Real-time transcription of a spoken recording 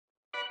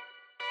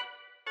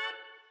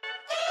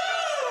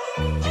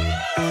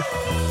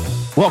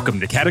Welcome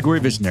to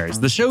Category Visionaries,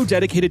 the show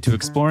dedicated to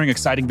exploring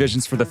exciting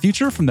visions for the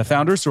future from the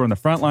founders who are on the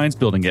front lines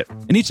building it.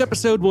 In each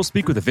episode, we'll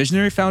speak with a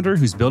visionary founder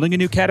who's building a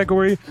new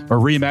category or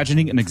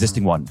reimagining an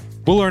existing one.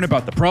 We'll learn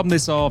about the problem they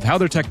solve, how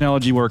their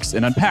technology works,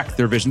 and unpack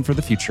their vision for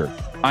the future.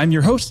 I'm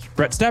your host,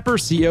 Brett Stapper,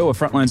 CEO of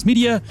Frontlines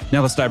Media.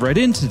 Now let's dive right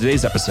into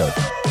today's episode.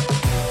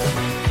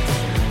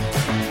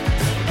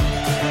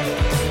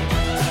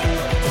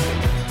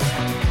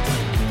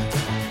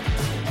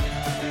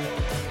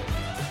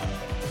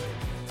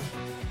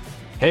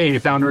 Hey,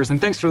 founders,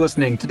 and thanks for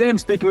listening. Today, I'm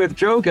speaking with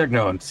Joe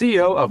Gagnon,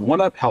 CEO of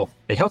 1upHealth,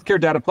 a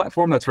healthcare data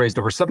platform that's raised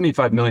over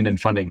 $75 million in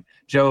funding.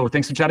 Joe,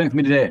 thanks for chatting with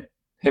me today.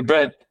 Hey,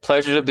 Brett.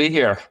 Pleasure to be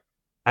here.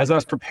 As I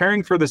was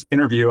preparing for this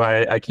interview,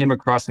 I came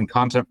across some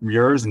content from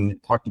yours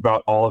and talked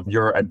about all of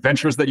your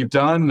adventures that you've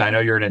done. I know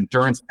you're an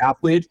endurance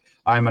athlete.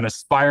 I'm an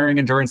aspiring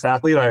endurance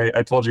athlete.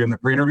 I told you in the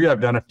pre-interview, I've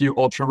done a few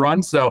ultra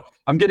runs. So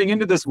I'm getting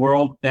into this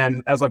world.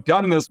 And as I've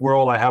gotten in this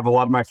world, I have a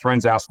lot of my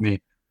friends ask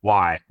me,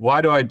 why?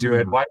 Why do I do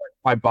it? Why do I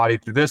put my body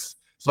through this?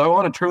 So I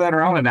want to turn that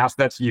around and ask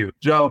that to you.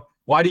 Joe,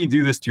 why do you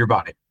do this to your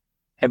body?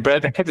 Hey,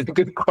 Brett, that's a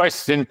good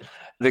question.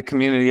 The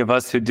community of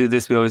us who do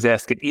this, we always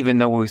ask it, even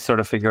though we sort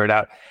of figure it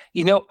out.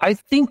 You know, I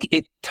think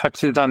it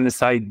touches on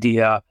this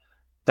idea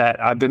that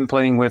I've been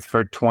playing with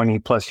for 20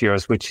 plus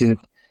years, which is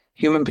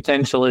human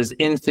potential is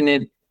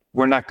infinite.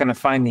 We're not going to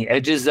find the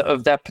edges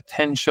of that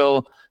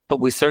potential, but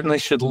we certainly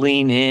should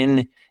lean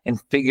in and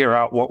figure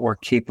out what we're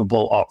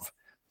capable of.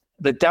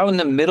 The down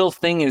the middle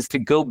thing is to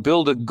go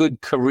build a good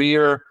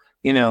career,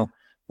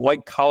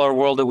 white collar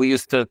world that we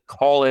used to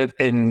call it,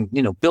 and,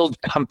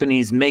 build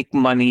companies, make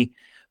money.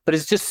 But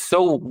it's just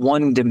so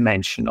one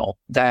dimensional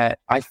that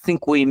I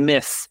think we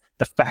miss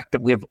the fact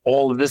that we have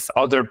all of this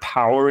other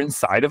power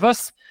inside of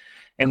us.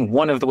 And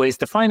one of the ways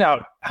to find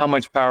out how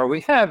much power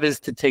we have is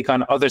to take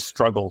on other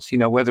struggles,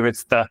 whether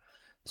it's the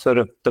sort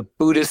of the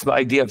Buddhist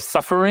idea of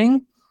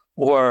suffering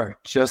or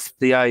just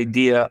the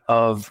idea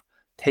of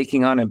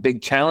taking on a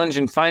big challenge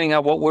and finding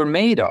out what we're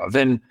made of.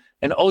 And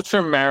an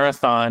ultra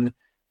marathon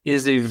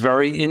is a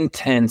very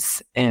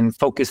intense and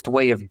focused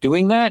way of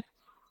doing that.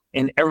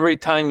 And every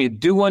time you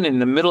do one, in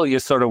the middle, you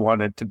sort of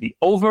want it to be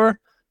over.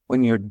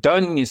 When you're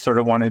done, you sort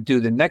of want to do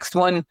the next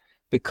one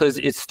because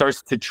it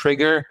starts to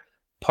trigger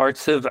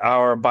parts of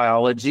our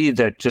biology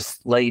that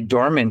just lay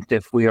dormant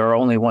if we are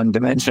only one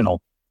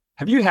dimensional.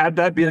 Have you had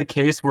that be the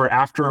case where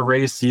after a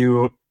race,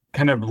 you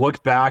kind of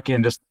look back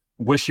and just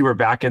wish you were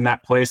back in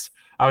that place?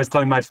 I was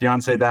telling my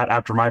fiance that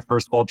after my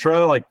first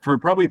ultra, like for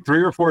probably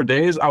 3 or 4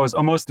 days, I was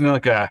almost in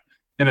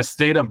a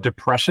state of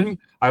depression.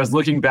 I was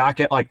looking back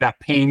at like that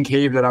pain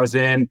cave that I was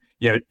in,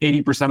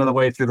 80% of the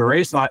way through the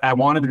race. And I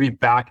wanted to be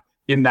back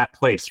in that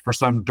place for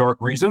some dark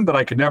reason that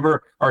I could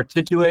never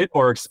articulate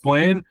or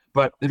explain.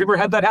 But have you ever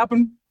had that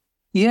happen?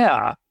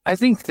 Yeah, I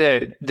think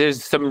that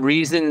there's some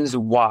reasons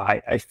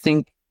why. I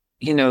think,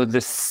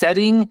 the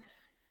setting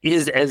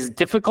is as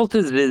difficult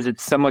as it is,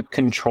 it's somewhat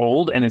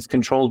controlled, and it's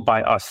controlled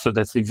by us. So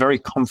that's a very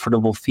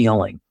comfortable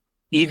feeling.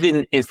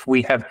 Even if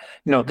we have,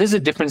 there's a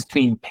difference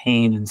between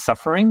pain and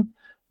suffering,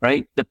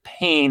 right? The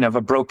pain of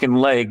a broken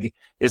leg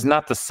is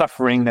not the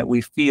suffering that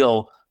we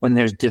feel when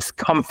there's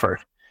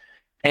discomfort.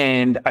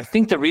 And I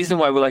think the reason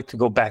why we like to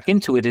go back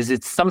into it is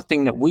it's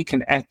something that we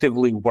can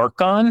actively work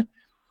on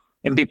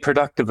and be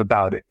productive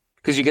about it.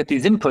 Because you get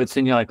these inputs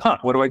and you're like,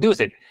 what do I do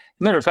with it?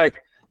 Matter of fact,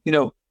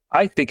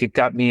 I think it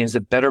got me as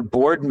a better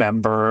board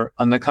member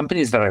on the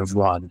companies that I've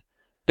run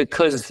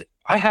because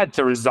I had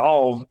to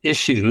resolve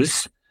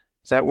issues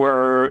that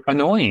were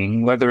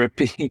annoying, whether it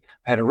be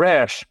I had a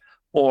rash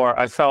or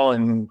I fell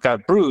and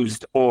got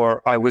bruised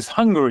or I was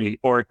hungry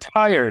or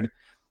tired.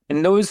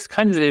 And those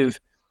kinds of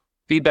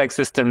feedback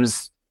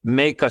systems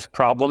make us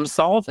problem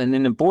solve. And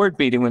in a board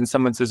meeting, when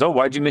someone says,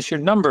 why'd you miss your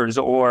numbers?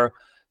 Or,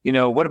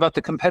 what about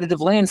the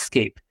competitive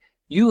landscape?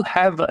 You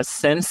have a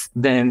sense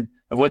then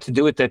of what to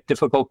do with that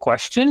difficult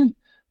question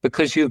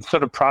because you've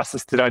sort of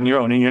processed it on your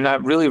own and you're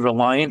not really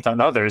reliant on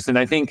others. And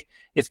I think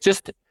it's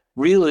just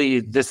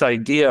really this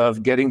idea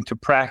of getting to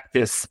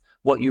practice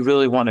what you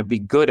really want to be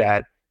good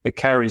at that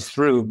carries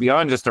through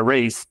beyond just a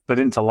race, but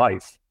into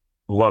life.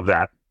 Love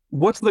that.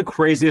 What's the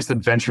craziest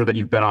adventure that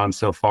you've been on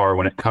so far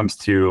when it comes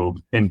to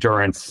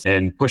endurance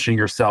and pushing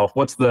yourself?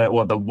 What's the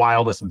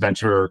wildest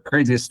adventure or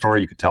craziest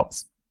story you could tell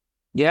us?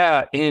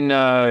 Yeah, in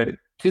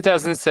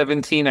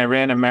 2017, I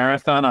ran a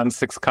marathon on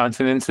 6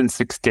 continents in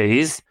 6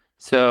 days.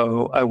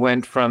 So I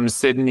went from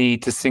Sydney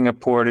to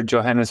Singapore to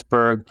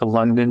Johannesburg to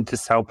London to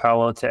Sao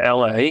Paulo to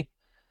LA.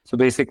 So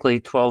basically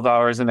 12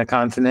 hours in a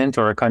continent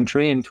or a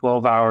country and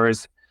 12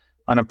 hours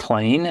on a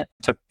plane.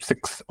 Took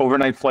 6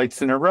 overnight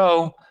flights in a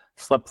row,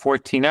 slept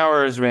 14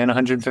 hours, ran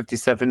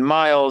 157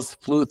 miles,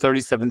 flew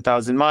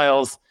 37,000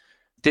 miles,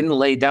 didn't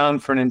lay down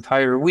for an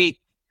entire week.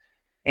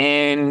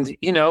 And,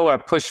 I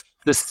pushed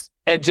this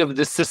edge of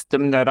the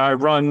system that I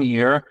run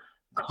here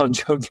called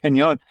Joe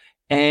Gagnon.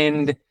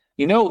 And,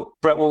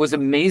 Brett, what was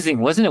amazing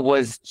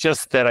was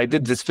just that I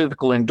did this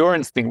physical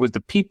endurance thing with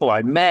the people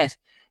I met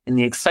and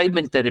the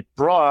excitement that it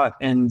brought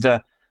and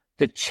the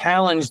the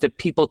challenge that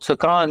people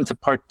took on to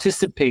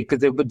participate,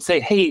 because they would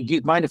say, hey, do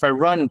you mind if I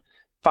run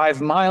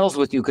 5 miles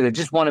with you? Because I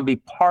just want to be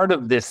part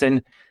of this.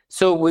 And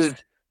so it was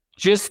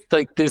just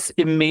like this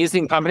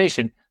amazing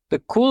combination. The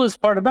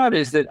coolest part about it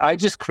is that I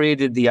just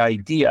created the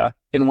idea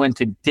and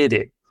went and did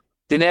it.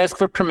 Didn't ask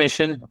for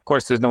permission. Of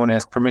course, there's no one to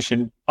ask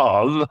permission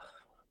of.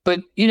 But,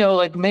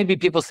 like maybe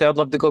people say, I'd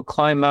love to go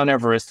climb Mount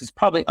Everest. It's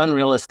probably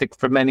unrealistic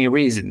for many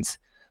reasons.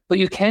 But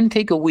you can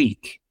take a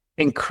week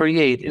and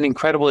create an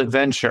incredible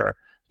adventure.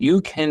 You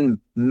can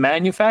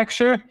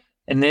manufacture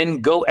and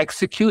then go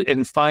execute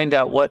and find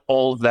out what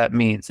all of that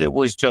means. It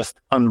was just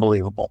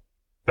unbelievable.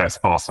 That's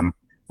awesome.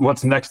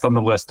 What's next on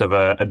the list of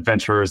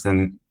adventures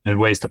and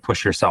ways to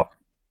push yourself?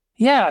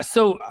 Yeah.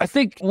 So I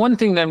think one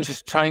thing that I'm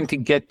just trying to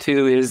get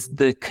to is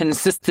the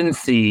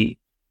consistency,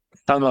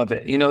 some of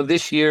it.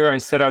 This year I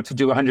set out to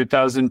do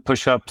 100,000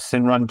 push-ups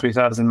and run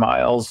 3,000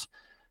 miles.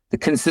 The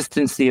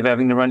consistency of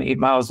having to run 8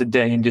 miles a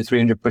day and do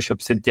 300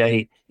 push-ups a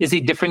day is a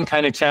different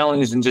kind of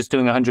challenge than just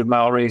doing a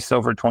 100-mile race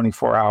over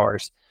 24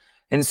 hours.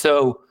 And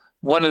so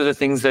one of the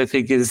things I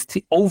think is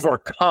to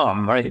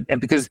overcome, right? And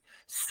because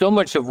so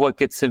much of what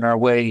gets in our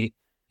way,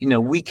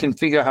 we can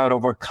figure out how to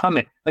overcome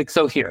it.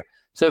 So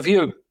if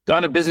you're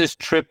on a business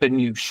trip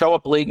and you show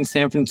up late in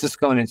San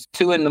Francisco and it's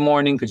 2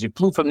 a.m. because you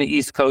flew from the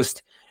East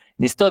Coast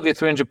and you still have your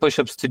 300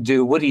 push-ups to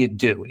do, what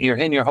do? You're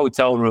in your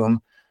hotel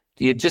room.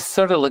 Do you just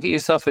sort of look at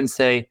yourself and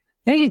say,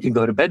 yeah, you can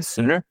go to bed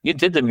sooner. You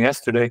did them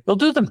yesterday. You'll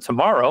do them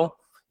tomorrow.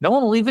 No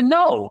one will even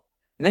know.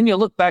 And then you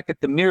look back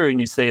at the mirror and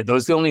you say, are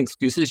those the only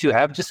excuses you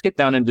have? Just get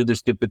down and do the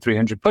stupid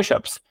 300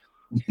 push-ups.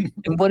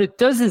 And what it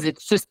does is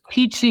it's just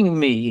teaching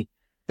me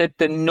that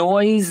the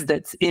noise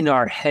that's in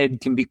our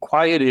head can be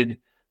quieted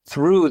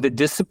through the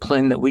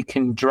discipline that we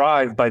can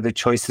drive by the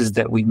choices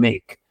that we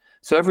make.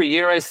 So every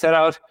year I set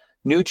out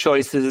new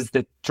choices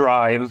that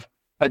drive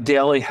a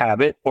daily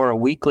habit or a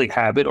weekly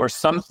habit or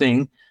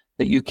something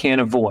that you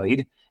can't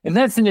avoid. And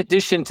that's in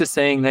addition to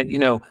saying that,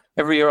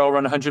 every year I'll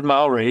run a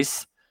 100-mile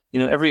race.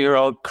 Every year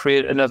I'll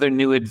create another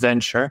new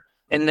adventure.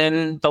 And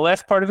then the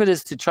last part of it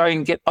is to try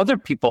and get other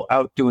people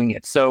out doing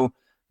it. So,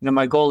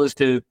 my goal is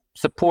to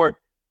support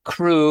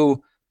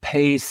crew,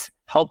 pace,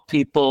 help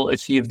people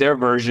achieve their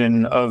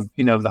version of,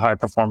 the high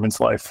performance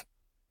life.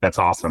 That's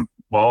awesome.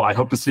 Well, I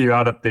hope to see you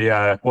out at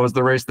the, what was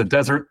the race? The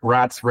Desert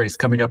Rats race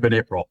coming up in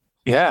April.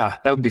 Yeah,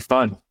 that would be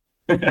fun.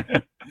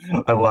 I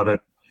love it.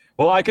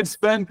 Well, I could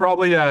spend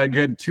probably a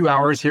good 2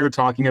 hours here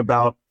talking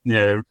about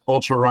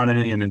ultra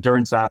running and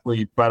endurance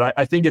athlete, but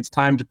I think it's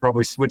time to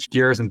probably switch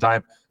gears and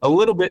dive a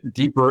little bit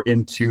deeper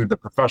into the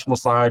professional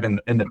side and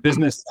the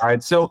business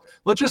side. So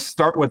let's just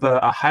start with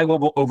a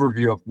high-level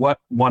overview of what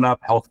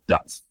 1upHealth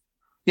does.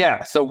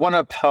 Yeah, so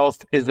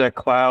 1upHealth is a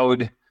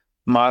cloud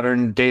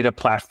modern data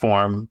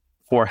platform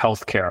for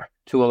healthcare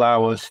to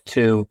allow us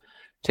to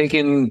take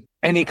in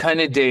any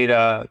kind of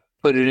data,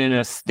 put it in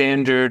a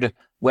standard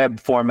web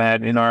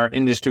format. In our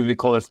industry, we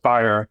call it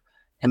Spire,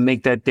 and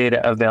make that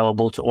data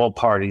available to all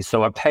parties.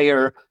 So a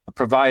payer, a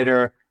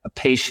provider, a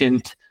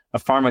patient, a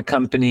pharma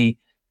company,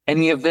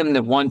 any of them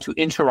that want to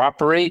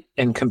interoperate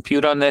and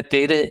compute on that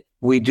data,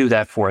 we do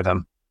that for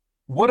them.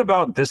 What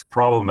about this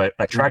problem that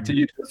attracted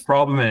you to this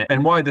problem,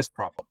 and why this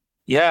problem?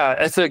 Yeah,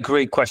 that's a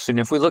great question.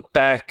 If we look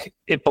back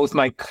at both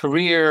my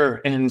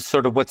career and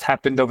sort of what's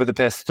happened over the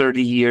past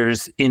 30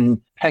 years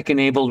in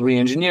tech-enabled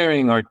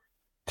reengineering or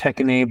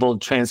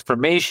tech-enabled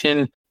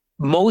transformation,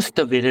 most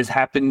of it has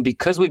happened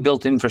because we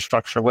built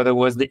infrastructure, whether it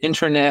was the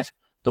internet,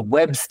 the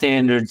web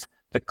standards,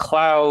 the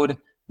cloud,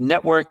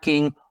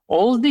 networking.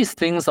 All of these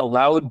things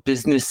allowed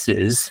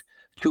businesses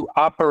to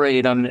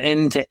operate on an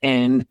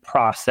end-to-end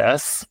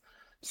process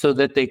so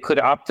that they could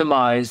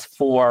optimize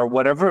for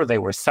whatever they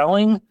were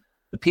selling,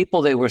 the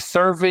people they were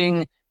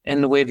serving,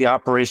 and the way the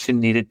operation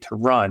needed to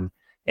run.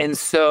 And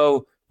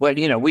so,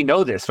 we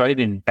know this, right?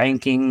 In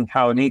banking,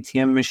 how an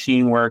ATM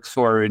machine works,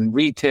 or in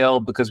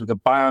retail, because we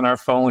could buy on our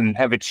phone and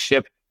have it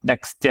shipped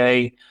next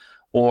day,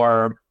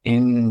 or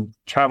in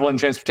travel and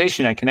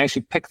transportation, I can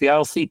actually pick the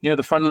aisle seat near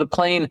the front of the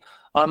plane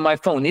on my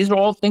phone. These are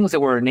all things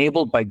that were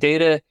enabled by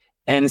data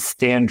and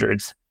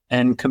standards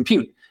and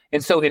compute.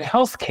 And so in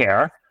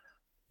healthcare,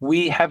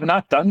 we have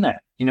not done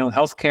that.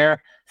 Healthcare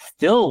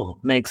still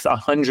makes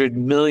 100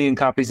 million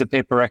copies of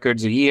paper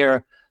records a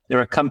year. There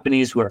are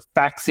companies who are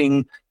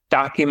faxing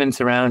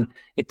documents around.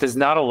 It does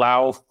not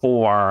allow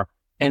for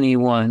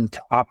anyone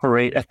to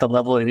operate at the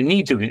level they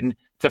need to. It's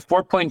a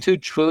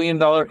 $4.2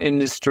 trillion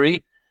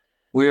industry.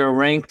 We are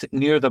ranked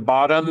near the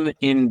bottom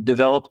in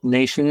developed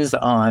nations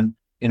on,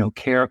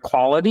 care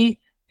quality,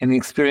 and the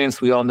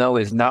experience we all know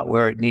is not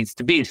where it needs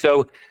to be.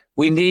 So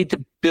we need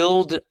to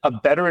build a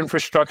better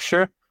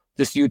infrastructure,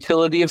 this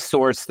utility of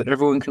sorts that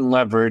everyone can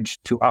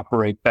leverage to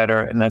operate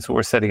better. And that's what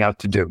we're setting out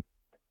to do.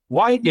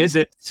 Why is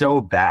it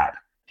so bad?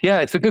 Yeah,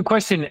 it's a good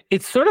question.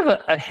 It's sort of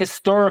a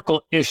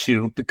historical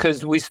issue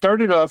because we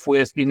started off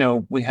with,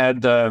 we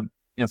had the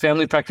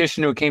family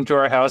practitioner who came to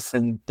our house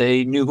and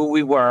they knew who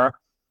we were.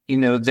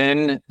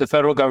 Then the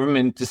federal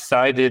government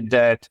decided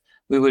that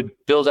we would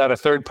build out a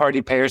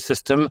third-party payer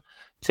system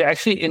to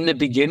actually, in the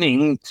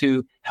beginning,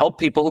 to help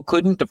people who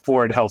couldn't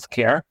afford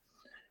healthcare.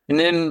 And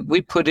then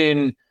we put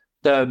in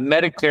the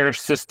Medicare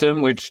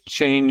system, which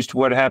changed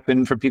what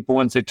happened for people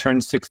once they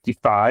turned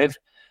 65.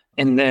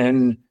 And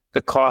then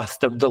the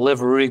cost of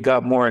delivery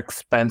got more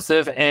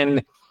expensive.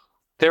 And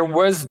there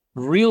was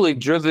really,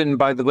 driven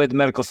by the way the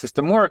medical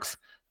system works,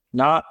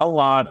 not a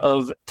lot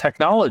of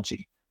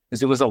technology,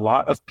 because it was a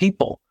lot of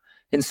people.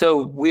 And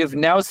so we have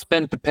now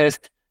spent the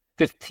past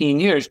 15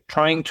 years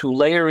trying to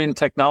layer in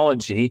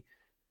technology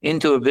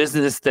into a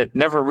business that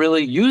never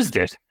really used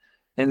it.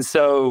 And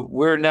so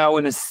we're now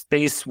in a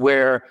space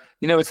where,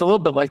 it's a little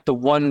bit like the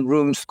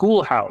one-room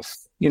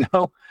schoolhouse. We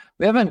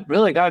haven't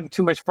really gotten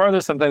too much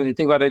farther sometimes when you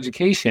think about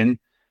education.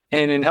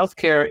 And in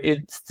healthcare,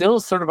 it still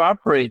sort of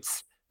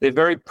operates at a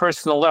very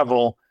personal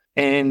level.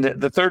 And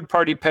the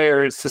third-party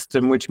payer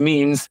system, which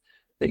means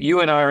that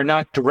you and I are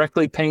not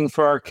directly paying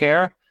for our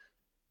care,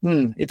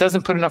 it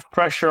doesn't put enough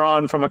pressure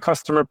on from a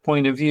customer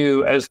point of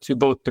view as to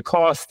both the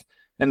cost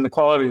and the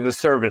quality of the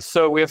service.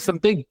 So we have some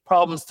big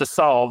problems to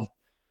solve.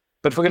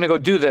 But if we're going to go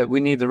do that, we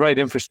need the right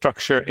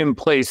infrastructure in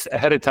place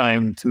ahead of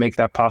time to make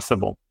that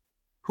possible.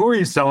 Who are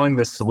you selling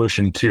this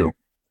solution to?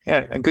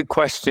 Yeah, a good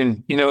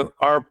question.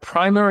 Our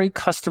primary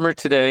customer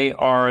today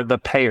are the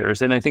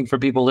payers. And I think for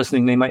people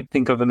listening, they might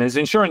think of them as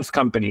insurance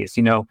companies.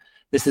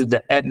 This is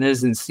the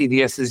Aetnas and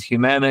CVS's,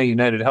 Humana,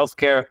 United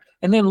Healthcare,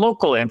 and then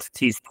local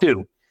entities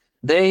too.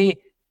 They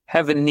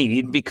have a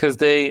need because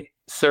they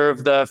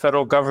serve the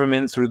federal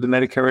government through the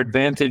Medicare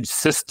Advantage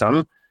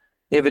system.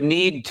 They have a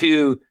need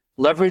to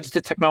leverage the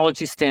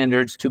technology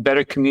standards to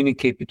better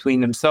communicate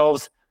between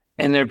themselves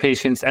and their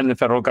patients and the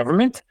federal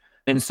government.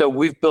 And so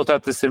we've built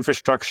out this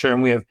infrastructure,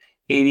 and we have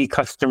 80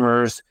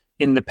 customers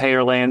in the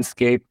payer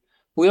landscape.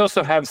 We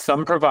also have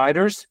some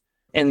providers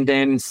and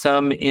then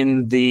some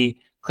in the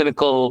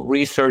clinical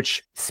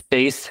research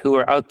space who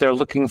are out there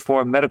looking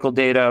for medical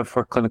data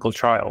for clinical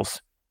trials.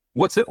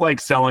 What's it like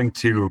selling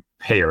to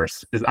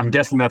payers? I'm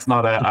guessing that's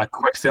not a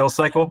quick sales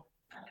cycle.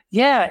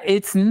 Yeah,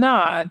 it's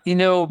not,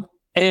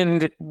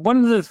 and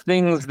one of the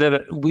things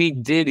that we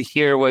did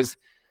here was,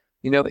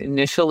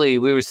 initially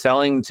we were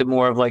selling to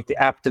more of like the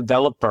app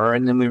developer,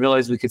 and then we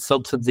realized we could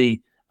sell to the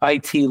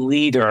IT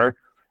leader.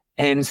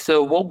 And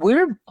so what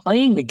we're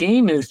playing the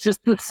game is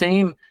just the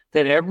same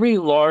that every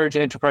large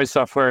enterprise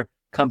software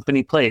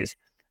company plays.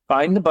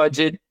 Find the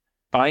budget,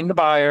 find the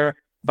buyer,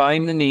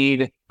 find the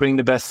need, bring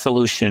the best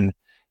solution.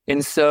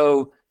 And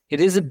so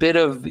it is a bit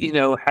of,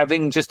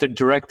 having just a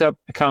direct up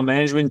account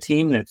management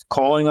team that's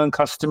calling on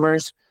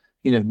customers,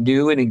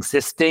 new and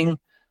existing.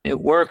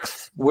 It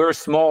works. We're a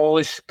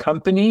smallish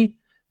company,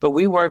 but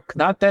we work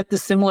not that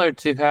dissimilar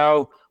to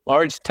how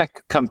large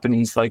tech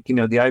companies like, the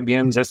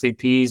IBMs,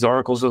 SAPs,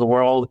 Oracles of the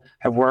world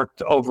have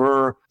worked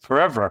over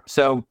forever.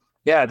 So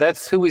yeah,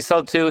 that's who we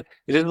sell to.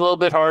 It is a little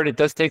bit hard. It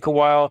does take a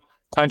while.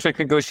 Contract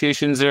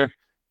negotiations are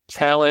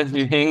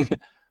challenging,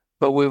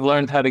 but we've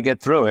learned how to get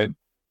through it.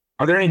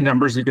 Are there any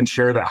numbers you can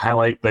share that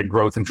highlight the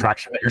growth and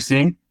traction that you're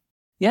seeing?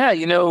 Yeah,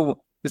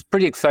 it's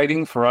pretty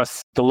exciting for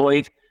us.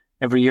 Deloitte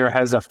every year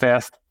has a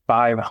Fast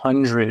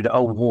 500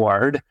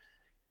 award,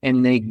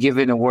 and they give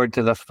an award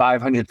to the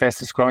 500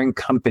 fastest growing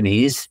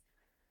companies.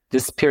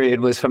 This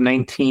period was from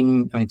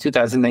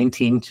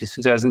 2019 to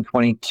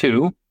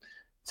 2022.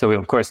 So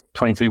of course,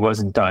 23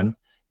 wasn't done.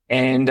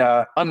 And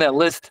on that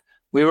list,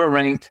 we were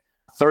ranked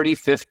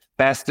 35th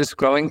fastest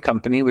growing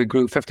company. We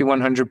grew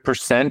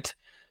 5,100%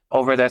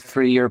 over that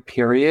 3-year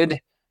period.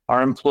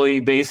 Our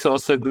employee base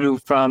also grew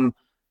from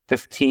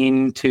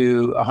 15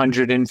 to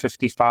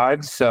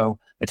 155, so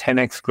a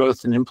 10x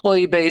growth in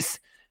employee base.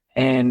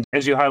 And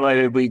as you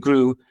highlighted, we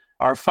grew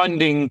our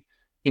funding.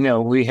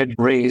 We had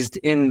raised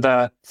in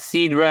the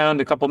seed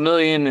round a couple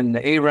million, and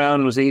the A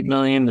round was 8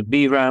 million, the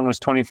B round was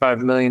 25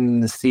 million,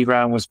 and the C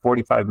round was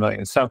 45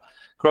 million. So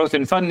growth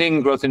in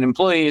funding, growth in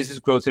employees,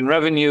 growth in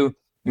revenue,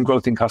 and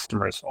growth in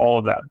customers, all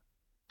of that.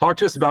 Talk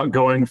to us about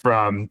going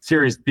from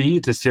Series B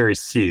to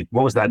Series C.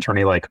 What was that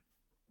journey like?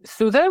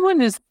 So that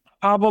one is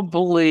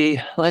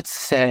probably, let's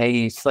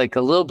say, it's like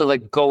a little bit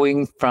like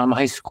going from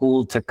high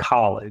school to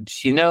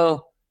college.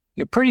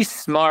 You're pretty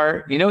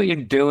smart, you know what you're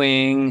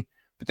doing,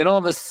 but then all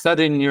of a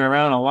sudden you're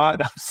around a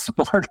lot of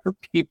smarter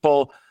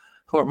people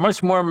who are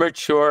much more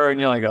mature, and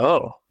you're like,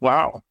 oh,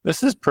 wow,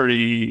 this is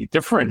pretty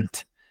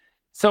different.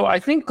 So I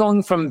think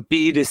going from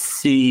B to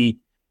C,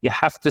 you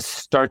have to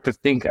start to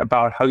think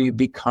about how you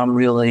become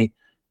really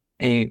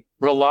a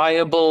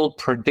reliable,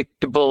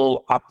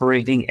 predictable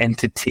operating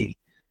entity,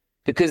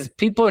 because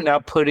people are now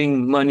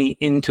putting money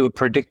into a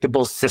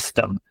predictable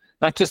system,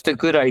 not just a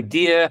good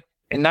idea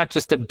and not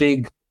just a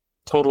big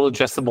total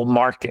addressable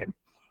market.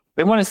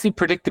 They want to see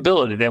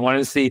predictability. They want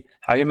to see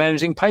how you're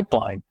managing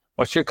pipeline.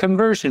 What's your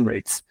conversion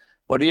rates?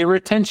 What are your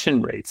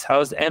retention rates?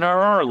 How's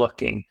NRR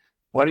looking?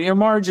 What do your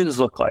margins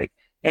look like?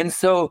 And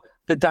so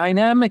the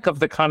dynamic of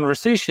the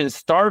conversation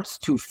starts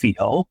to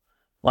feel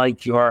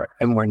like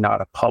and we're not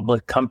a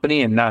public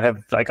company and not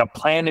have like a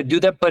plan to do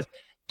that, but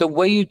the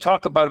way you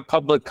talk about a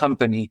public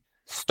company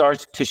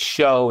starts to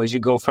show as you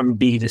go from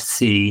B to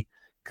C,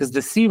 because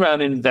the C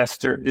round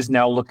investor is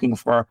now looking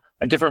for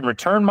a different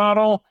return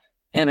model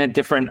and a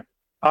different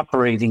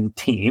operating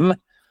team,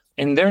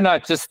 and they're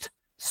not just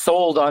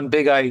sold on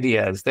big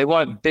ideas. They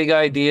want big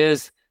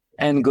ideas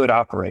and good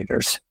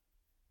operators.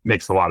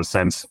 Makes a lot of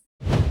sense.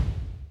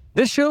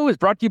 This show is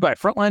brought to you by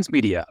Frontlines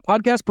Media, a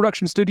podcast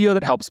production studio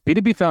that helps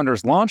B2B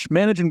founders launch,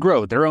 manage, and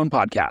grow their own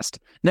podcast.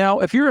 Now,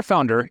 if you're a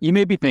founder, you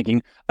may be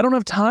thinking, I don't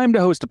have time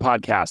to host a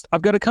podcast.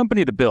 I've got a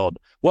company to build.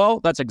 Well,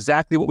 that's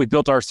exactly what we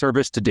built our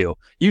service to do.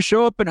 You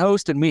show up and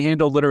host, and we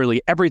handle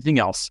literally everything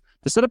else.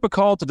 To set up a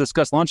call to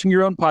discuss launching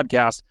your own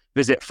podcast,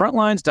 visit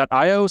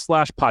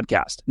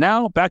frontlines.io/podcast.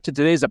 Now, back to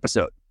today's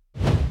episode.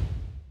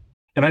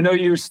 And I know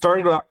you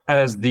started out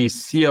as the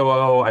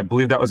COO, I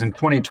believe that was in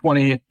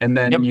 2020, and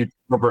then you took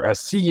over as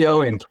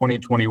CEO in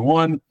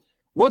 2021.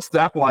 What's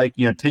that like,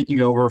 taking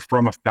over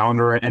from a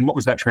founder, and what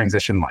was that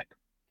transition like?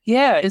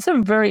 Yeah, it's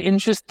a very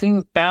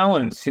interesting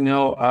balance.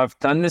 I've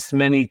done this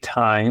many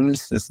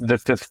times. This is the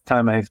fifth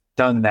time I've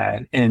done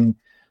that. And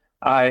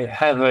I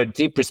have a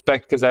deep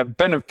respect because I've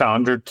been a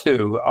founder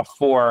too,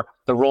 for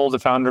the role the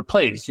founder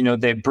plays.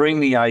 They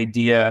bring the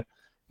idea,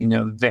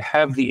 they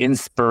have the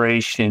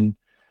inspiration,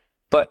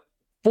 but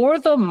for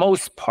the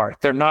most part,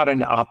 they're not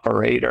an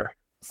operator.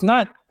 It's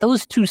not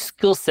those two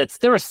skill sets.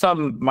 There are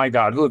some, my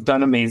God, who have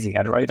done amazing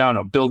at it, right? I don't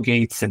know, Bill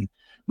Gates and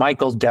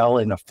Michael Dell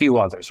and a few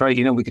others, right?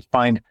 We could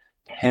find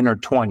 10 or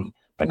 20,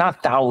 but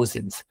not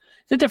thousands.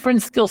 It's a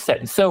different skill set.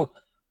 And so,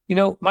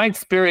 my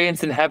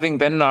experience in having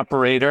been an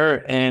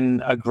operator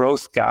and a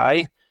growth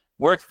guy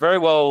worked very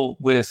well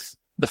with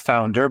the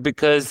founder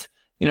because,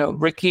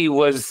 Ricky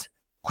was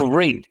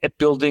great at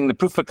building the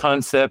proof of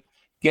concept,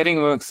 getting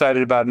them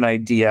excited about an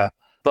idea,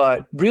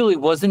 but really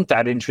wasn't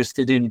that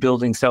interested in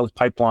building sales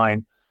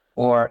pipeline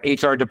or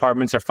HR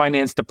departments or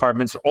finance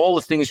departments, or all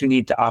the things you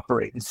need to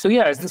operate. And so,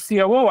 as the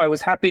COO, I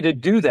was happy to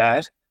do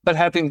that. But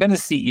having been a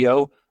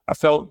CEO, I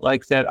felt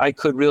like that I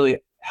could really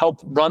help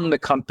run the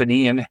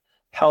company and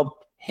help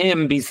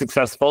him be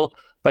successful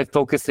by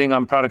focusing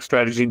on product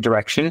strategy and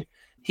direction.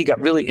 He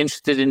got really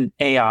interested in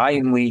AI,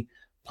 and we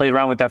played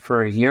around with that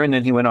for a year. And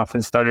then he went off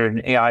and started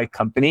an AI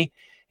company.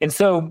 And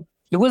so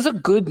it was a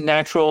good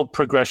natural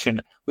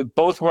progression. We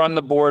both were on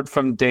the board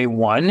from day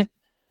one,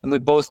 and we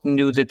both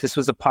knew that this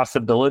was a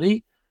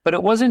possibility, but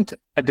it wasn't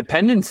a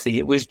dependency.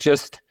 It was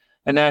just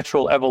a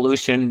natural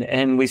evolution,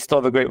 and we still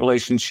have a great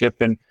relationship,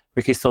 and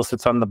Ricky still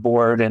sits on the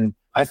board. And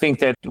I think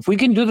that if we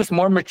can do this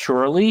more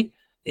maturely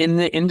in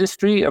the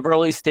industry of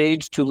early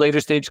stage to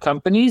later stage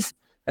companies,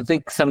 I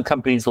think some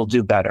companies will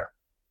do better.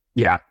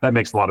 Yeah, that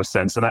makes a lot of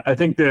sense. And I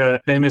think the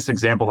famous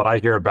example that I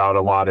hear about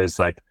a lot is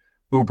like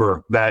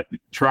Uber, that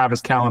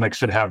Travis Kalanick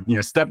should have,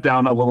 stepped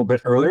down a little bit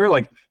earlier.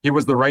 Like he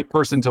was the right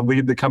person to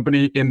lead the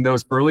company in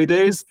those early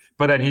days,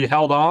 but then he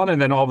held on.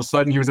 And then all of a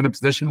sudden he was in a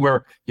position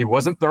where he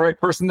wasn't the right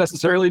person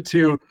necessarily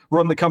to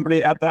run the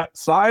company at that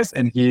size.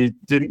 And he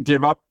didn't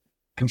give up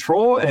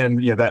control.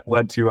 And that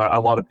led to a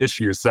lot of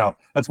issues. So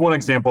that's one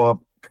example of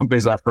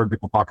companies I've heard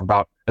people talk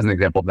about as an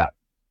example of that.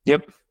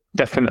 Yep,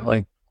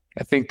 definitely.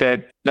 I think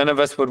that none of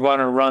us would want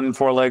to run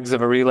 4 legs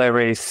of a relay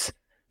race.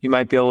 You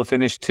might be able to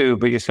finish 2,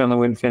 but you certainly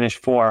wouldn't finish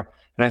 4.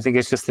 And I think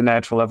it's just the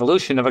natural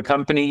evolution of a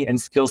company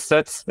and skill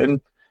sets. And,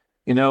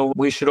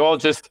 we should all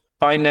just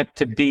find that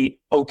to be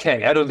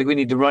okay. I don't think we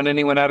need to run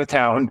anyone out of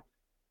town,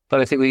 but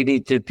I think we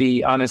need to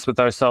be honest with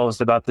ourselves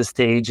about the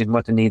stage and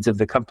what the needs of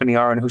the company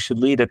are and who should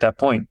lead at that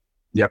point.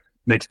 Yep.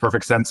 Makes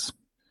perfect sense.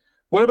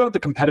 What about the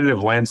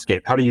competitive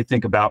landscape? How do you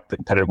think about the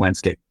competitive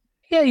landscape?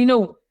 Yeah,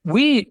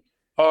 we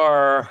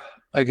are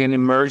like an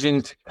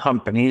emergent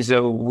company.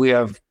 So we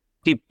have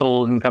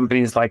people and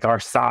companies like our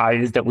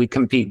size that we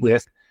compete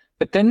with.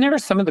 But then there are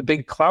some of the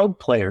big cloud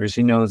players,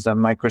 the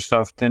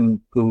Microsoft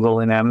and Google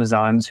and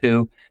Amazons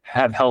who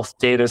have health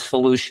data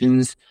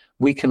solutions.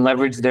 We can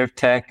leverage their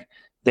tech.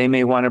 They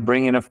may want to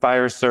bring in a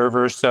Fire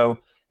server. So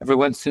every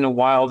once in a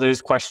while,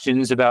 there's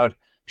questions about,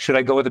 should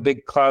I go with a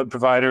big cloud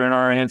provider? And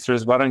our answer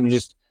is, why don't you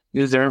just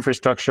use their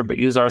infrastructure, but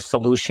use our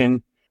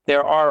solution?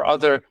 There are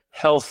other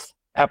health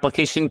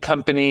application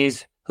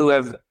companies who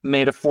have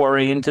made a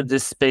foray into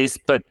this space,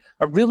 but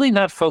are really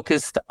not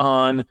focused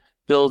on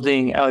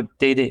building out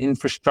data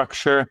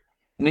infrastructure.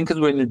 And then because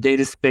we're in the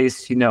data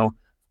space, of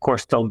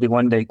course, there'll be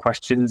one day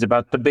questions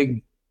about the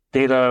big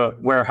data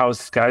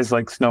warehouse guys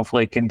like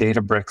Snowflake and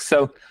Databricks.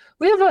 So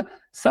we have a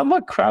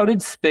somewhat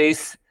crowded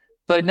space,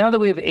 but now that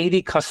we have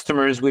 80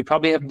 customers, we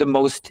probably have the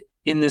most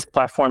in this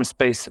platform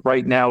space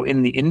right now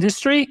in the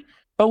industry.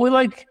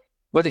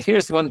 But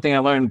here's one thing I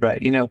learned,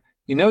 Brett,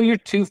 you're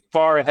too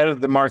far ahead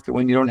of the market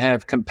when you don't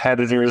have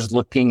competitors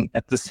looking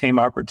at the same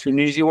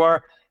opportunities you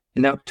are.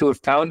 And now to a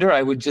founder,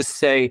 I would just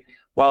say,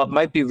 while it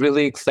might be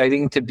really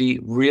exciting to be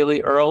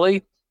really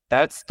early,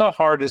 that's the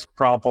hardest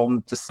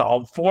problem to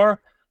solve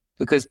for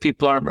because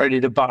people aren't ready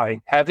to buy.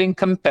 Having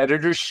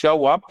competitors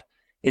show up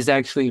is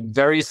actually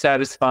very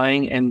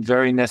satisfying and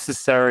very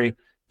necessary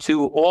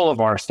to all of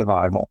our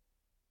survival.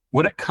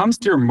 When it comes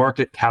to your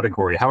market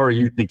category, how are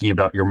you thinking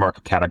about your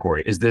market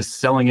category? Is this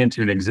selling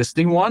into an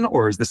existing one,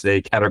 or is this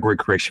a category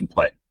creation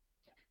play?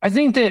 I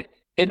think that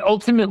it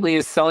ultimately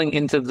is selling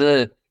into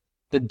the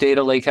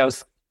data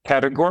lakehouse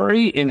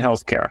category in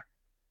healthcare,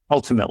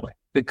 ultimately.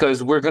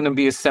 because we're going to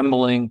be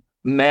assembling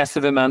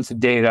massive amounts of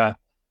data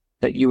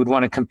that you would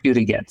want to compute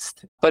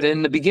against. But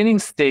in the beginning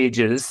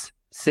stages,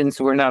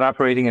 since we're not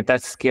operating at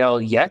that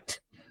scale yet,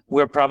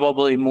 we're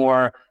probably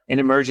more an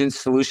emergent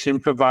solution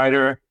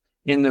provider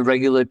in the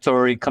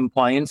regulatory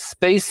compliance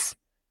space.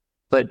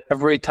 But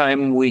every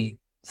time we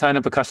sign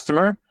up a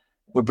customer,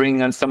 we're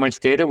bringing on so much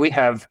data. We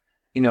have,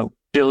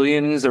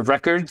 billions of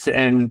records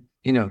and,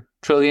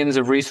 trillions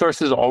of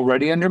resources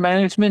already under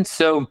management.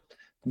 So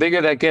the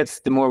bigger that gets,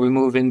 the more we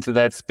move into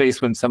that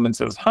space when someone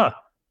says,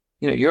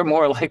 you're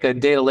more like a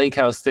data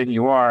lakehouse than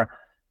you are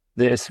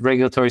this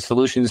regulatory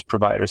solutions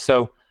provider.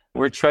 So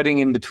we're treading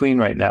in between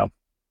right now.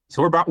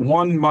 So we're about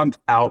 1 month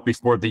out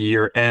before the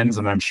year ends,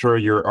 and I'm sure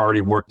you're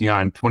already working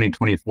on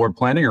 2024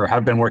 planning or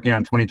have been working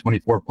on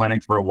 2024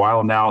 planning for a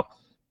while now.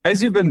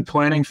 As you've been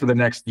planning for the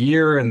next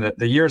year and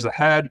the years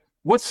ahead,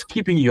 what's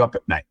keeping you up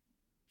at night?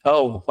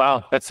 Oh,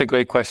 wow. That's a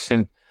great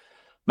question.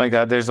 My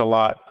God, there's a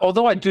lot.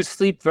 Although I do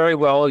sleep very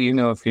well,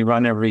 if you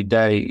run every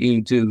day,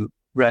 you do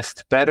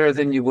rest better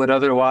than you would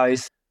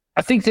otherwise.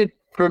 I think that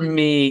for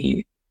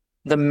me,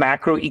 the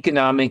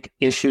macroeconomic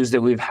issues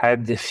that we've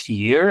had this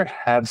year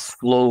have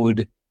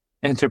slowed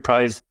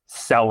enterprise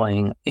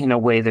selling in a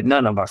way that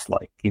none of us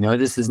like.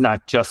 This is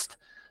not just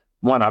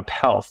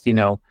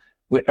 1upHealth,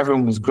 where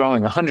everyone was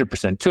growing 100%,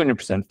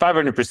 200%,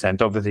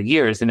 500% over the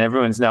years. And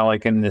everyone's now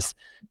like in this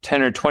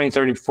 10 or 20,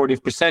 30,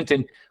 40%.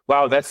 And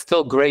wow, that's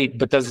still great,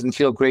 but doesn't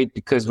feel great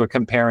because we're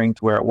comparing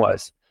to where it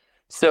was.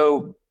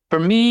 So for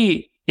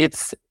me,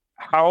 it's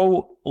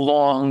how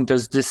long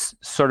does this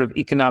sort of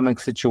economic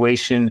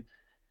situation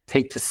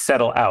take to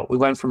settle out? We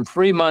went from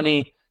free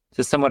money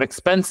to somewhat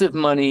expensive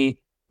money,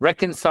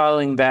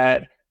 reconciling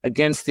that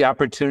against the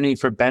opportunity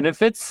for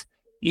benefits.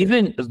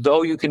 Even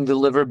though you can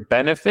deliver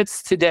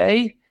benefits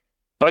today,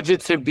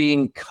 budgets are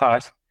being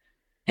cut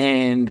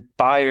and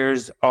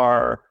buyers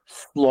are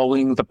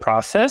slowing the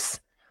process.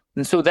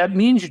 And so that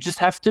means you just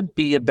have to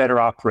be a better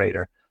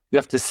operator. You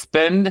have to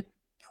spend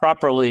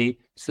properly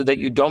so that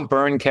you don't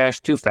burn cash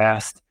too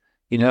fast.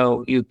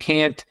 You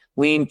can't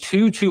lean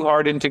too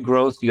hard into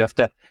growth. You have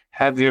to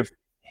have your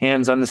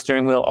hands on the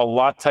steering wheel a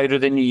lot tighter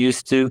than you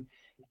used to.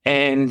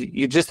 And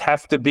you just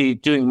have to be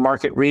doing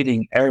market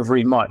reading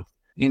every month.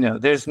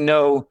 There's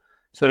no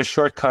sort of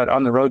shortcut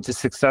on the road to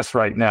success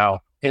right now.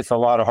 It's a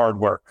lot of hard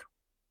work.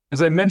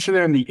 As I mentioned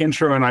in the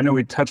intro, and I know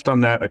we touched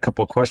on that a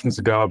couple of questions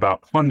ago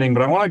about funding,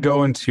 but I want to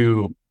go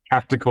into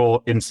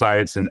practical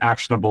insights and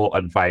actionable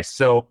advice.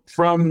 So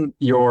from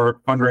your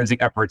fundraising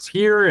efforts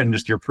here and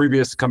just your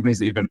previous companies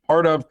that you've been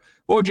part of,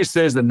 what would you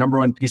say is the number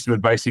one piece of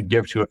advice you'd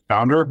give to a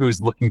founder who's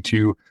looking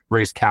to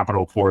raise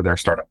capital for their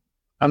startup?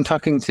 I'm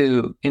talking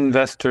to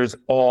investors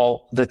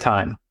all the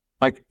time.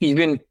 Like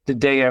even the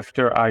day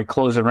after I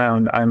close a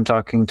round, I'm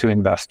talking to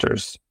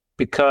investors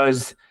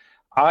because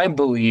I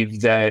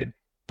believe that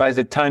by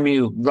the time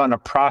you run a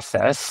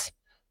process,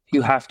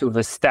 you have to have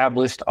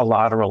established a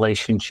lot of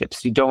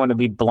relationships. You don't want to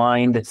be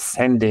blind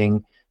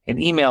sending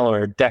an email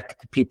or a deck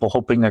to people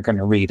hoping they're going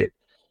to read it.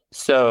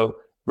 So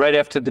right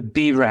after the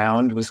B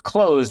round was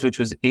closed, which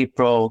was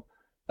April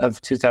of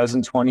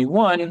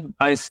 2021,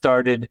 I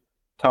started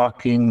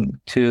talking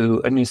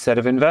to a new set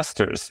of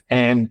investors.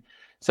 And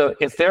so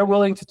if they're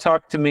willing to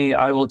talk to me,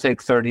 I will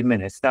take 30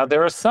 minutes. Now,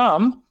 there are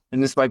some,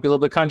 and this might be a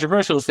little bit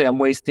controversial, say I'm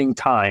wasting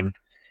time.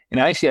 And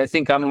actually, I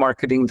think I'm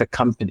marketing the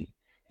company.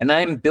 And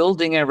I'm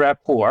building a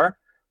rapport.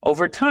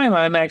 Over time,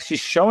 I'm actually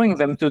showing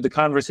them through the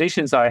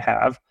conversations I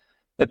have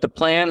that the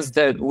plans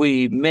that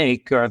we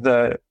make are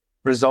the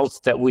results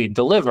that we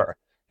deliver.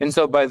 And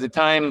so by the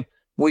time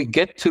we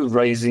get to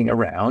raising a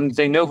round,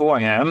 they know who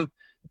I am,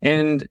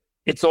 and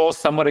it's all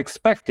somewhat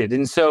expected.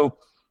 And so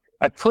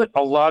I put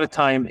a lot of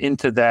time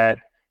into that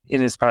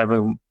in this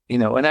probably,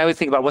 and I would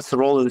think about what's the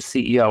role of the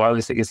CEO. I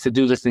always think it's to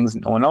do the things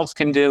that no one else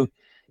can do.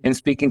 And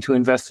speaking to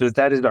investors,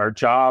 that is our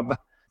job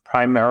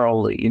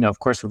primarily. Of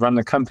course, we run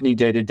the company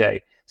day to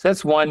day. So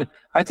that's one.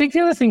 I think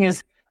the other thing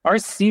is our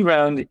C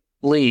round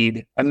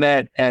lead, I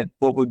met at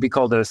what would be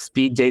called a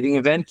speed dating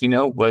event,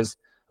 was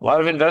a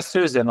lot of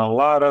investors and a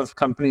lot of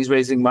companies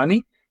raising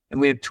money. And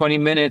we had 20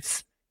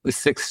 minutes with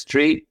 6th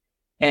Street.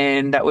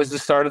 And that was the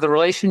start of the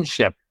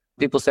relationship.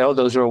 People say, oh,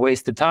 those are a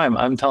waste of time.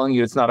 I'm telling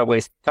you, it's not a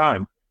waste of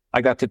time.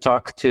 I got to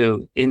talk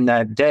to, in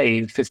that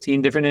day,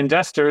 15 different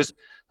investors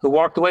who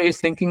walked away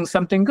thinking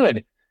something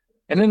good.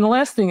 And then the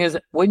last thing is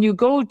when you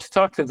go to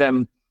talk to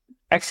them,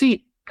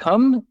 actually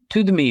come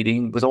to the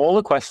meeting with all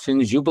the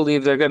questions you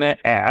believe they're going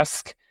to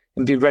ask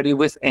and be ready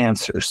with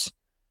answers.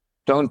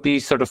 Don't be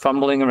sort of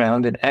fumbling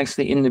around. And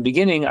actually in the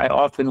beginning, I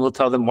often will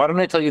tell them, why don't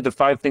I tell you the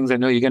 5 things I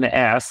know you're going to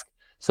ask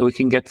so we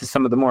can get to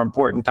some of the more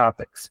important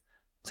topics.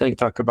 So you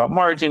talk about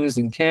margins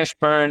and cash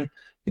burn.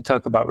 You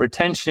talk about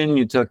retention.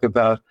 You talk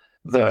about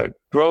the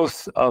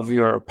growth of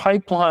your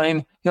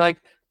pipeline.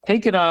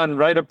 Take it on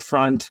right up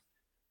front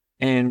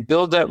and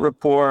build that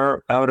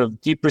rapport out of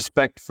deep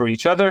respect for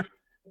each other,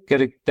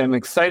 get them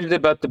excited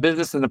about the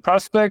business and the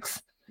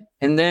prospects,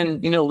 and then,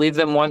 leave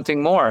them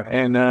wanting more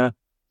and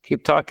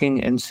keep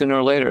talking. And sooner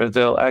or later,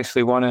 they'll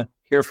actually want to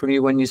hear from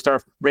you when you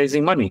start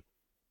raising money.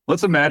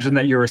 Let's imagine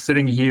that you were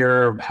sitting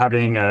here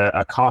having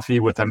a coffee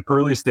with an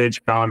early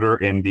stage founder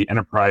in the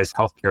enterprise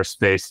healthcare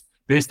space.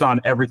 Based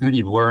on everything that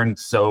you've learned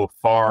so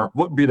far,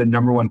 what would be the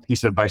number one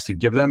piece of advice you'd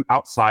give them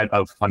outside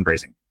of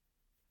fundraising?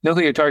 Know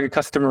who your target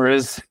customer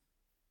is,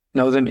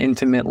 know them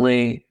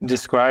intimately,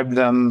 describe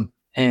them,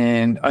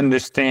 and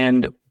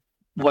understand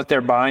what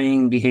their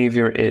buying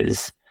behavior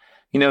is.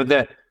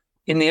 That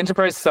in the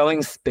enterprise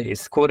selling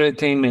space, quota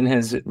attainment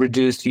has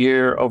reduced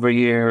year over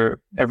year,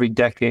 every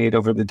decade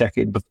over the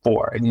decade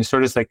before. And you're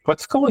sort of like,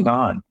 what's going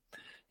on?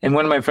 And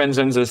one of my friends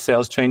runs a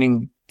sales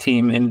training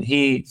team, and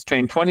he's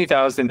trained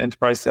 20,000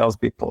 enterprise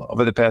salespeople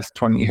over the past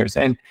 20 years.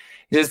 And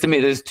he says to me,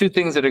 there's two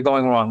things that are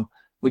going wrong.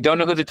 We don't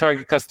know who the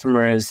target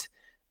customer is,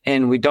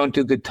 and we don't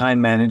do good time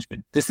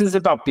management. This is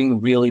about being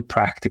really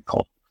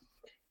practical.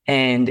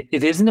 And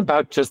it isn't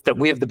about just that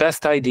we have the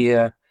best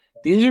idea.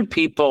 These are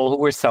people who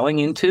we're selling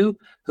into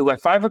who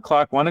at 5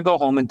 o'clock want to go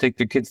home and take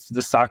their kids to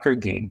the soccer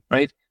game,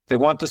 right? They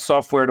want the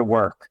software to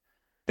work.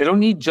 They don't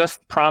need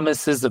just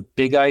promises of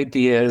big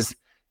ideas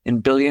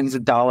and billions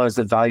of dollars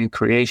of value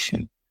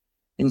creation.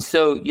 And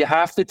so you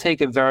have to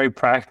take a very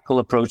practical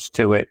approach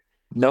to it.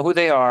 Know who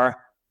they are,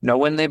 know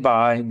when they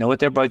buy, know what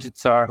their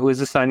budgets are, who is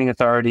the signing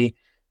authority,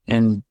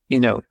 and,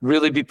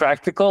 really be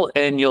practical,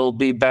 and you'll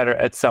be better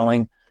at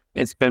selling.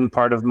 It's been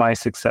part of my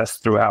success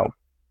throughout.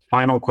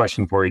 Final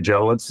question for you,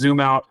 Joe. Let's zoom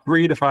out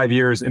 3 to 5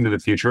 years into the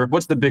future.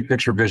 What's the big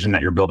picture vision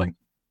that you're building?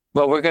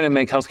 Well, we're going to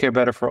make healthcare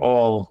better for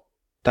all.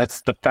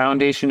 That's the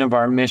foundation of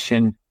our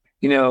mission.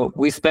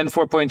 We spend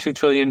 $4.2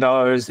 trillion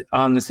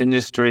on this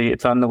industry.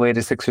 It's on the way to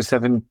 $6 or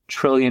 $7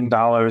 trillion and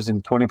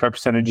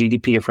 25% of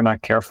GDP if we're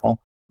not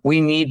careful. We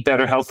need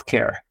better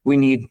healthcare. We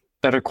need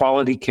better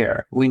quality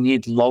care. We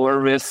need lower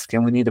risk,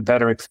 and we need a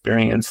better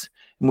experience.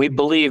 And we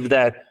believe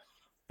that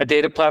a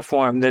data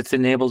platform that's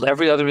enabled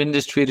every other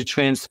industry to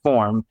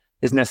transform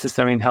is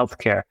necessary in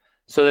healthcare,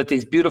 so that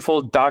these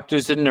beautiful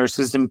doctors and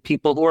nurses and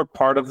people who are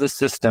part of the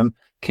system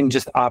can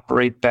just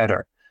operate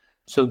better.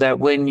 So that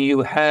when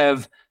you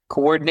have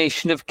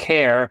coordination of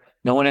care,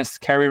 no one has to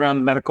carry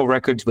around medical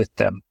records with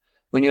them.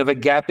 When you have a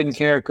gap in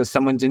care because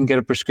someone didn't get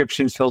a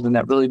prescription filled and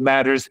that really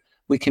matters,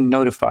 we can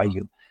notify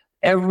you.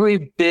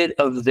 Every bit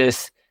of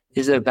this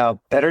is about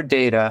better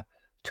data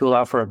to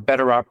allow for a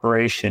better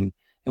operation.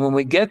 And when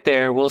we get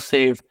there, we'll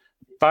save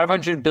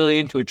 $500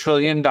 billion to $1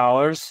 trillion.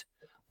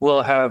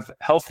 We'll have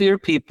healthier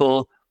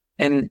people,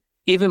 and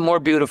even more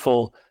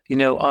beautiful,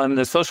 on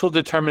the social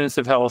determinants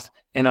of health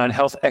and on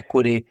health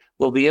equity,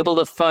 we'll be able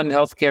to fund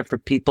healthcare for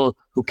people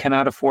who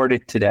cannot afford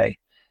it today.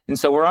 And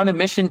so we're on a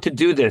mission to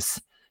do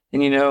this.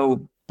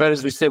 And, but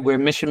as we said, where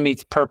mission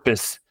meets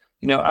purpose,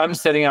 I'm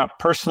setting out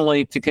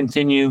personally to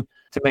continue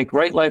to make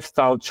right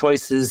lifestyle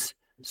choices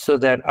so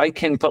that I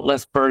can put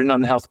less burden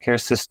on the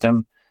healthcare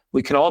system.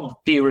 We can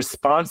all be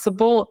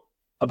responsible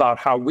about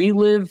how we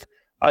live.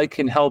 I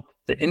can help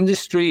the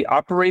industry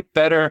operate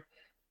better.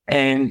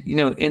 And,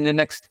 in the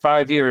next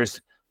 5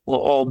 years, we'll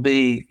all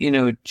be,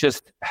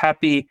 just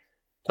happy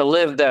to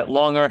live that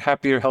longer,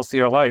 happier,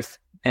 healthier life.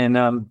 And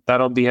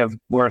that'll be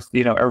worth,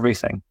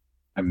 everything.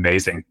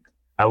 Amazing.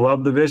 I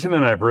love the vision,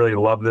 and I've really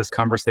loved this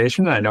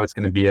conversation. And I know it's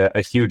going to be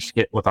a huge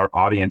hit with our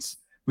audience.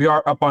 We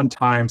are up on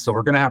time, so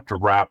we're going to have to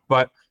wrap.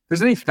 But if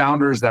there's any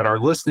founders that are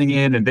listening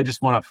in and they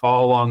just want to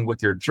follow along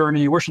with your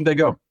journey, where should they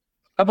go? A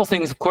couple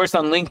things. Of course,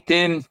 on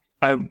LinkedIn,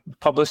 I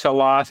publish a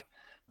lot.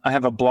 I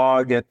have a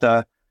blog at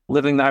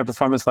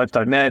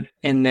livingthehighperformancelife.net.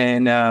 And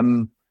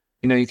then,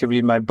 you can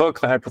read my book,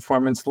 The High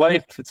Performance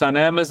Life. It's on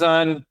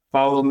Amazon.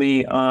 Follow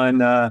me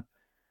on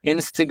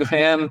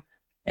Instagram.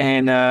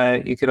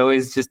 And you could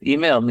always just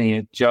email me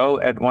at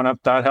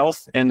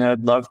joe@1up.health. And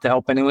I'd love to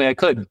help any way I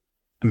could.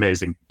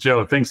 Amazing.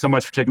 Joe, thanks so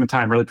much for taking the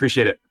time. Really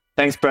appreciate it.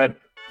 Thanks, Brett.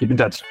 Keep in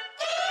touch.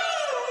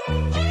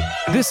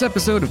 This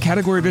episode of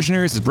Category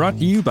Visionaries is brought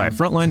to you by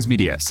Frontlines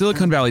Media,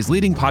 Silicon Valley's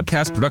leading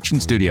podcast production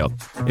studio.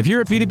 If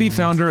you're a B2B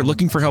founder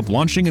looking for help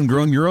launching and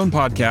growing your own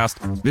podcast,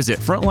 visit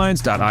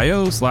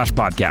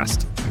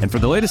frontlines.io/podcast. And for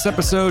the latest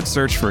episode,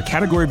 search for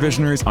Category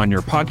Visionaries on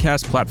your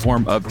podcast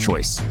platform of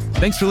choice.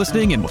 Thanks for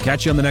listening, and we'll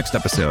catch you on the next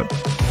episode.